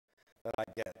that I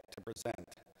get to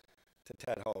present to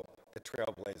Ted Hope the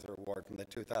Trailblazer Award from the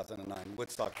 2009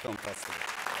 Woodstock Film Festival.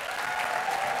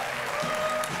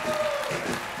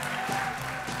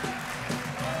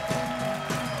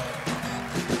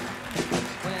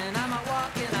 When I'm out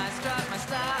walking, I strut my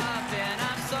stuff, and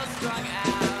I'm so strung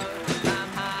out. I'm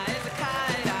high as a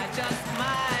kite, I just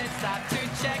might stop to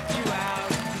check you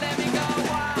out. Let me go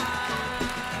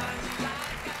wild,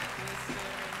 like a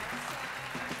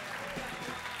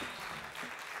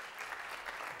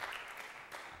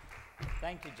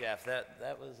Thank you, Jeff.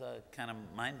 That was kind of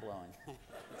mind-blowing.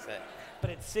 But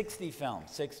it's 60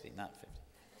 films, 60, not 50.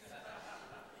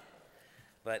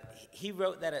 But he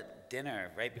wrote that at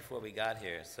dinner right before we got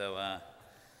here, so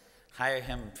hire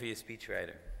him for your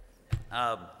speechwriter.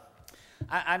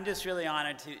 I'm just really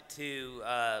honored to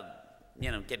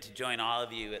get to join all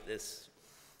of you at this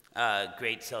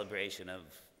great celebration of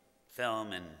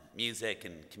film and music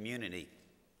and community.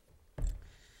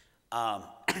 I'm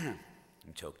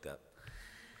choked up.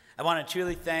 I want to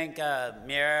truly thank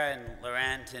Mira and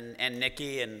Laurent and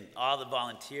Nikki and all the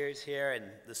volunteers here and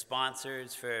the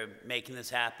sponsors for making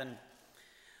this happen,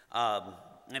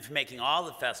 and for making all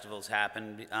the festivals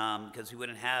happen, because we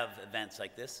wouldn't have events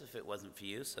like this if it wasn't for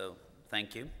you, so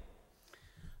thank you.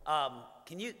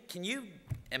 Can you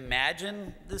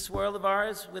imagine this world of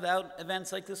ours without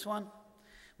events like this one?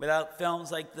 Without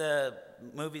films like the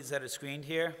movies that are screened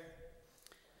here?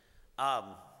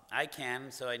 I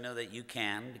can, so I know that you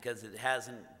can, because it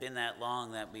hasn't been that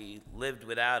long that we lived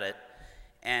without it.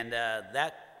 And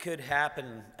that could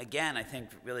happen again, I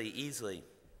think, really easily.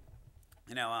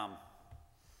 You know,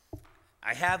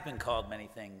 I have been called many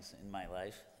things in my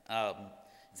life.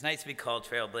 It's nice to be called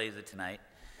Trailblazer tonight.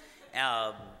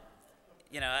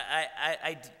 You know,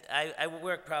 I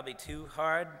work probably too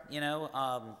hard, you know,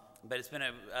 but it's been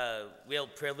a real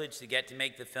privilege to get to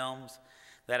make the films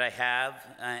that I have,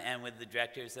 and with the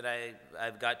directors that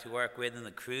I've got to work with, and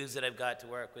the crews that I've got to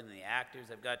work with, and the actors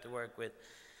I've got to work with.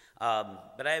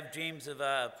 But I have dreams of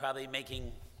probably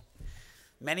making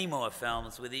many more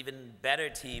films with even better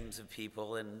teams of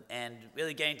people, and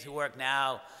really getting to work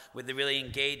now with the really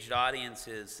engaged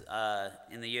audiences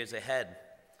in the years ahead.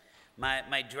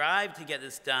 My drive to get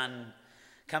this done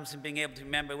comes from being able to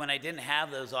remember when I didn't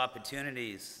have those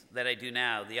opportunities that I do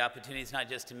now. The opportunities not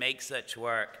just to make such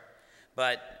work,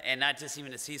 and not just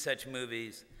even to see such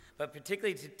movies, but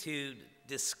particularly to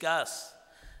discuss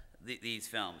these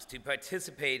films, to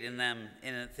participate in them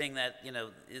in a thing that, you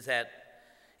know, is that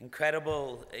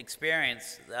incredible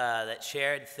experience, that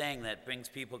shared thing that brings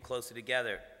people closer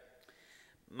together.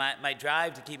 My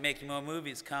drive to keep making more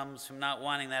movies comes from not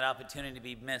wanting that opportunity to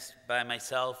be missed by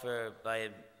myself or by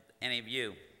any of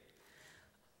you.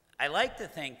 I like to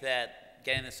think that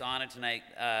getting this honor tonight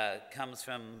comes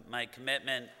from my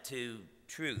commitment to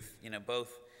truth, you know,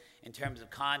 both in terms of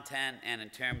content and in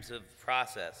terms of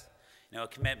process. You know, a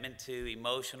commitment to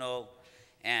emotional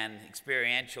and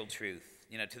experiential truth,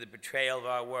 you know, to the portrayal of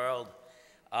our world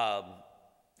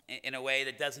in a way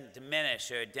that doesn't diminish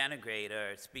or denigrate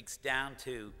or speaks down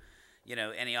to, you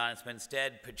know, any audience, but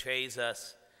instead portrays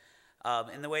us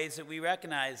in the ways that we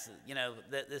recognize, you know,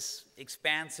 that this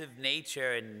expansive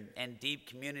nature and deep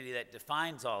community that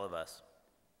defines all of us.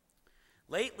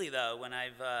 Lately, though, when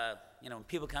you know, when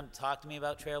people come to talk to me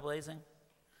about trailblazing,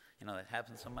 you know, that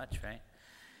happens so much, right?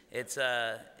 It's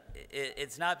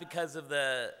not because of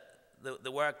the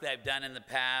work that I've done in the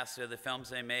past or the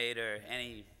films I made or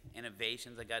any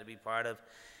innovations I got to be part of.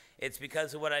 It's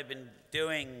because of what I've been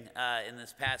doing in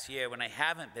this past year when I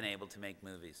haven't been able to make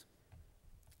movies.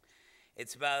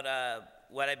 It's about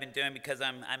what I've been doing because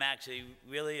I'm actually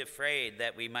really afraid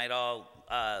that we might all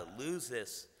lose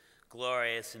this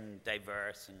glorious and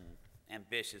diverse and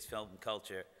ambitious film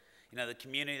culture. You know, the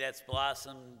community that's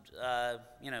blossomed,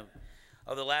 you know,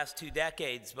 over the last 2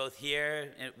 decades, both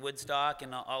here at Woodstock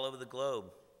and all over the globe.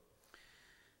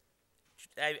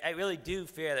 I really do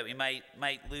fear that we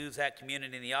might lose that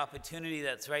community and the opportunity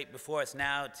that's right before us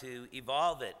now to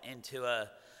evolve it into a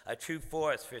true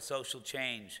force for social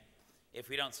change if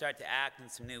we don't start to act in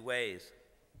some new ways.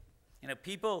 You know,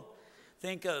 people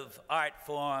think of art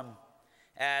form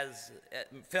as,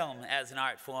 film as an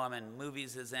art form and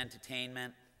movies as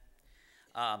entertainment.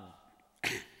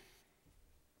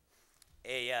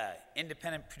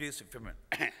 Independent producer from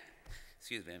an,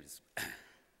 excuse me,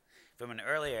 from an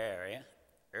earlier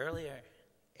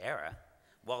era,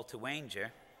 Walter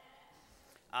Wanger,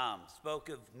 spoke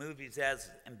of movies as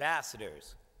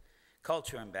ambassadors,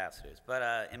 culture ambassadors.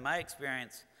 But in my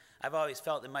experience, I've always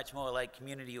felt them much more like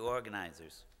community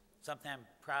organizers, something I'm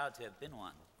proud to have been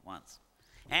one once.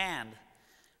 And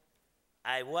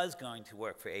I was going to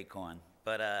work for Acorn,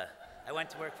 but I went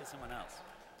to work for someone else.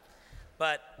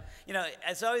 But, you know,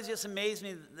 it's always just amazed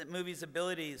me that movies'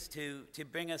 abilities to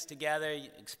bring us together,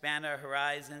 expand our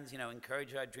horizons, you know,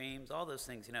 encourage our dreams, all those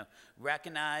things, you know,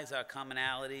 recognize our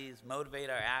commonalities, motivate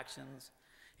our actions,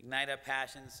 ignite our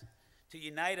passions, to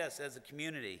unite us as a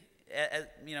community.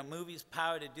 You know, movies'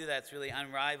 power to do that's really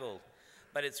unrivaled,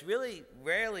 but it's really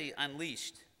rarely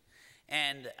unleashed.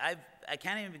 And I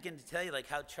can't even begin to tell you like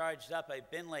how charged up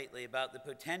I've been lately about the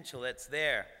potential that's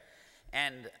there.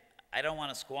 And I don't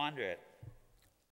want to squander it.